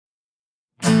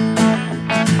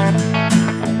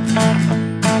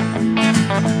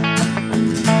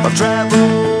I've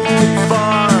traveled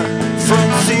far from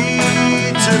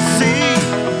sea to sea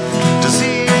to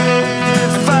see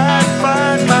if I'd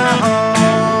find my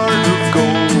heart of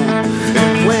gold.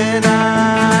 And when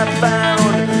I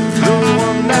found the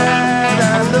one that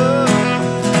I loved,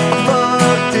 I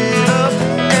fucked it up,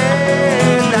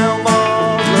 and now I'm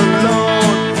all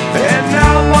alone. And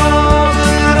now I'm all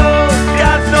alone,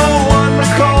 got no one to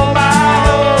call my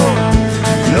own,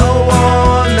 no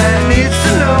one that needs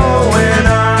to know when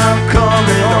I'm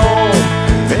coming home.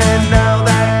 And now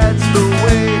that's the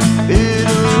way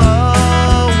it'll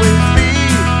always be.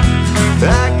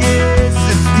 I guess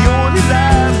it's the only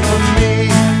life for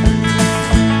me.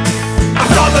 I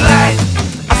saw the light,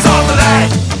 I saw the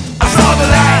light, I saw the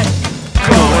light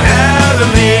going out of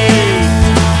me.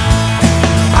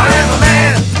 I am a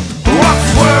man who walks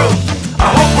the world. I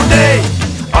hope one day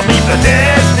I'll meet the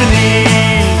dead.